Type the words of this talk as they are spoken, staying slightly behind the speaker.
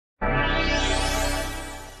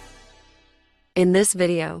In this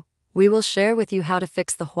video, we will share with you how to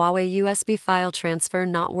fix the Huawei USB file transfer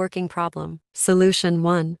not working problem. Solution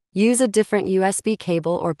 1. Use a different USB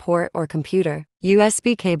cable or port or computer.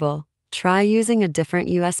 USB cable. Try using a different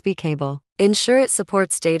USB cable. Ensure it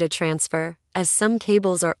supports data transfer, as some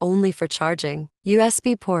cables are only for charging.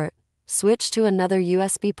 USB port. Switch to another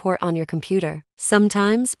USB port on your computer.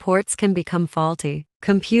 Sometimes ports can become faulty.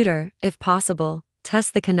 Computer, if possible.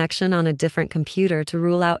 Test the connection on a different computer to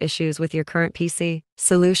rule out issues with your current PC.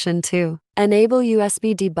 Solution 2. Enable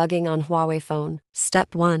USB debugging on Huawei phone.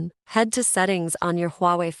 Step 1. Head to Settings on your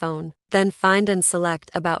Huawei phone. Then find and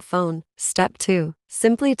select About Phone. Step 2.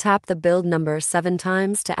 Simply tap the build number 7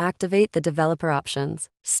 times to activate the developer options.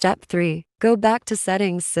 Step 3. Go back to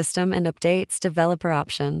Settings, System and Updates, Developer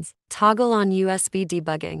Options. Toggle on USB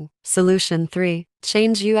debugging. Solution 3.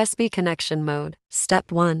 Change USB connection mode.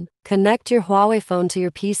 Step 1. Connect your Huawei phone to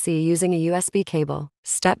your PC using a USB cable.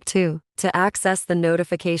 Step 2. To access the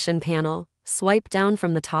notification panel, swipe down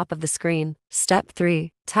from the top of the screen. Step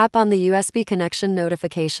 3. Tap on the USB connection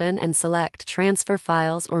notification and select Transfer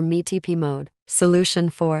Files or MTP mode. Solution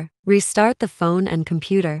 4. Restart the phone and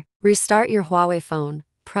computer. Restart your Huawei phone.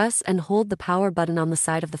 Press and hold the power button on the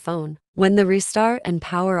side of the phone. When the restart and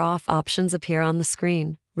power off options appear on the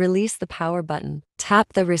screen, release the power button.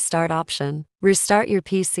 Tap the restart option. Restart your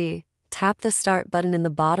PC. Tap the start button in the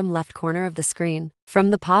bottom left corner of the screen.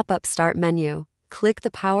 From the pop-up start menu, click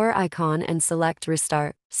the power icon and select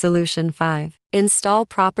Restart. Solution 5. Install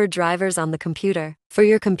proper drivers on the computer. For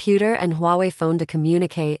your computer and Huawei phone to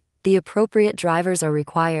communicate, the appropriate drivers are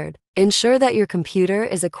required. Ensure that your computer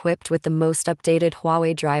is equipped with the most updated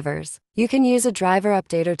Huawei drivers. You can use a driver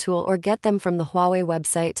updater tool or get them from the Huawei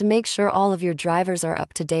website to make sure all of your drivers are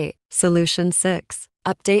up to date. Solution 6.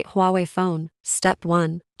 Update Huawei phone. Step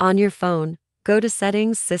 1. On your phone, go to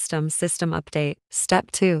Settings, System Update. Step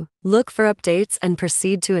 2. Look for updates and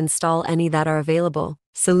proceed to install any that are available.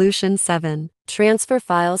 Solution 7. Transfer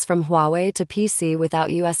files from Huawei to PC without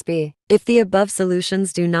USB. If the above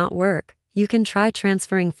solutions do not work, you can try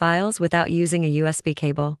transferring files without using a USB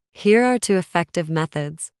cable. Here are 2 effective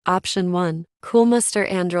methods. Option 1. Coolmuster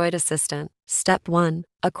Android Assistant. Step 1.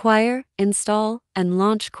 Acquire, install, and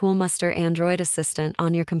launch Coolmuster Android Assistant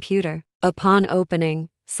on your computer. Upon opening,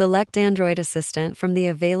 select Android Assistant from the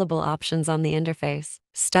available options on the interface.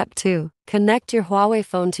 Step 2. Connect your Huawei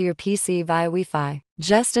phone to your PC via Wi-Fi.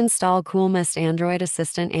 Just install Coolmuster Android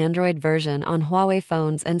Assistant Android version on Huawei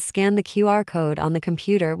phones and scan the QR code on the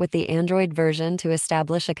computer with the Android version to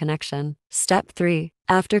establish a connection. Step 3.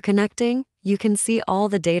 After connecting, you can see all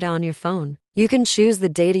the data on your phone. You can choose the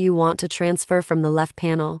data you want to transfer from the left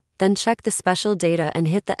panel, then check the special data and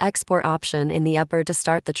hit the export option in the upper to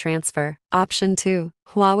start the transfer. Option 2.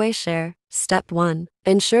 Huawei Share. Step 1.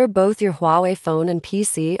 Ensure both your Huawei phone and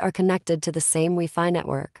PC are connected to the same Wi-Fi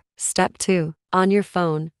network. Step 2. On your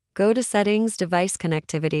phone, go to Settings, Device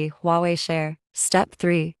Connectivity, Huawei Share. Step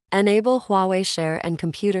 3. Enable Huawei Share and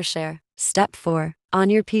Computer Share. Step 4. On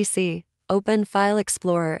your PC, open File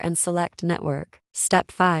Explorer and select Network.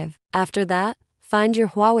 Step 5. After that, find your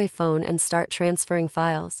Huawei phone and start transferring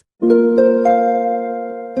files.